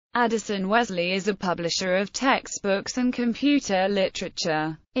Addison-Wesley is a publisher of textbooks and computer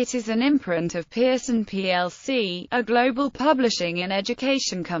literature. It is an imprint of Pearson PLC, a global publishing and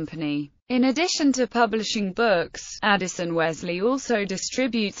education company. In addition to publishing books, Addison-Wesley also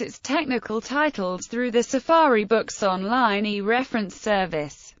distributes its technical titles through the Safari Books online e-reference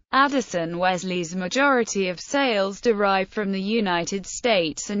service. Addison-Wesley's majority of sales derive from the United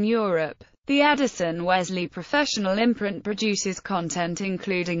States and Europe. The Addison-Wesley Professional Imprint produces content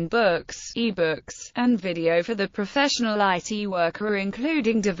including books, ebooks, and video for the professional IT worker,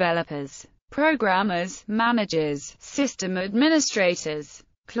 including developers, programmers, managers, system administrators.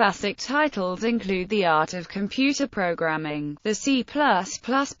 Classic titles include The Art of Computer Programming, the C++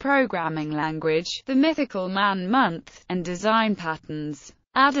 programming language, The Mythical Man Month, and Design Patterns.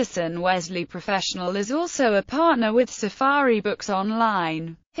 Addison-Wesley Professional is also a partner with Safari Books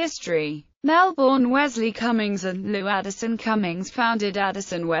Online. History. Melbourne. Wesley Cummings and Lou Addison Cummings founded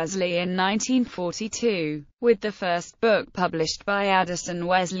Addison-Wesley in 1942, with the first book published by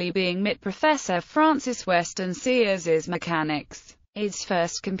Addison-Wesley being MIT Professor Francis Weston Sears's Mechanics. Its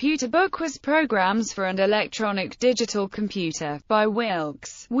first computer book was Programs for an Electronic Digital Computer, by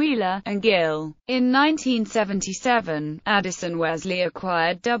Wilkes, Wheeler, and Gill. In 1977, Addison-Wesley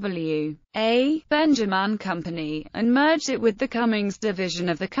acquired W. A. Benjamin Company, and merged it with the Cummings division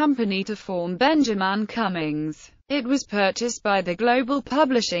of the company to form Benjamin Cummings. It was purchased by the global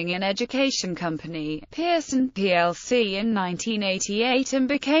publishing and education company, Pearson PLC, in 1988 and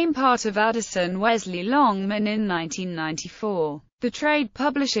became part of Addison-Wesley Longman in 1994. The trade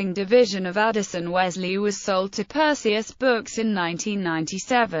publishing division of Addison-Wesley was sold to Perseus Books in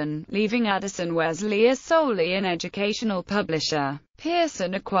 1997, leaving Addison-Wesley as solely an educational publisher.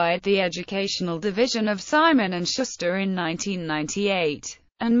 Pearson acquired the educational division of Simon & Schuster in 1998,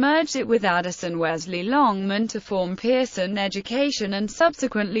 and merged it with Addison-Wesley Longman to form Pearson Education, and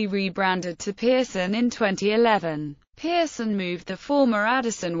subsequently rebranded to Pearson in 2011. Pearson moved the former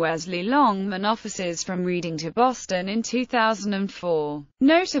Addison-Wesley Longman offices from Reading to Boston in 2004.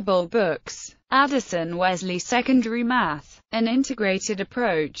 Notable books: Addison-Wesley Secondary Math, An Integrated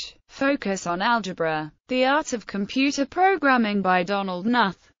Approach, Focus on Algebra, The Art of Computer Programming by Donald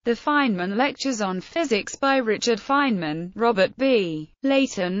Knuth, The Feynman Lectures on Physics by Richard Feynman, Robert B.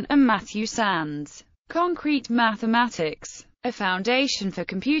 Layton, and Matthew Sands, Concrete Mathematics, A Foundation for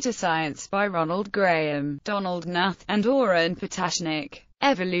Computer Science by Ronald Graham, Donald Knuth, and Oren Patashnik,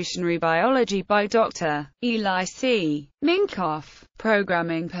 Evolutionary Biology by Dr. Eli C. Minkoff,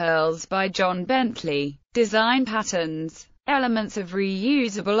 Programming Pearls by John Bentley, Design Patterns, Elements of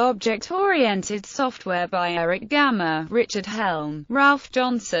Reusable Object-Oriented Software by Eric Gamma, Richard Helm, Ralph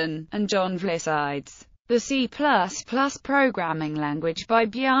Johnson, and John Vlissides. The C++ Programming Language by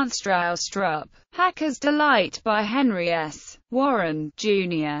Björn Stroustrup, Hacker's Delight by Henry S. Warren,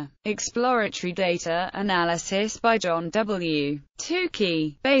 Jr., Exploratory Data Analysis by John W.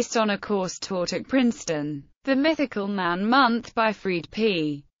 Tukey, based on a course taught at Princeton. The Mythical Man Month by Freed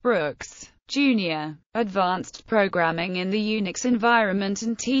P. Brooks, Jr., Advanced Programming in the Unix Environment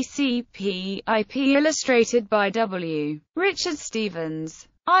and TCP/IP, illustrated by W. Richard Stevens.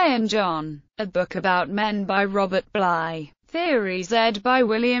 I Am John, A Book About Men by Robert Bly. Theory Z by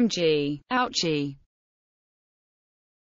William G. Ouchie.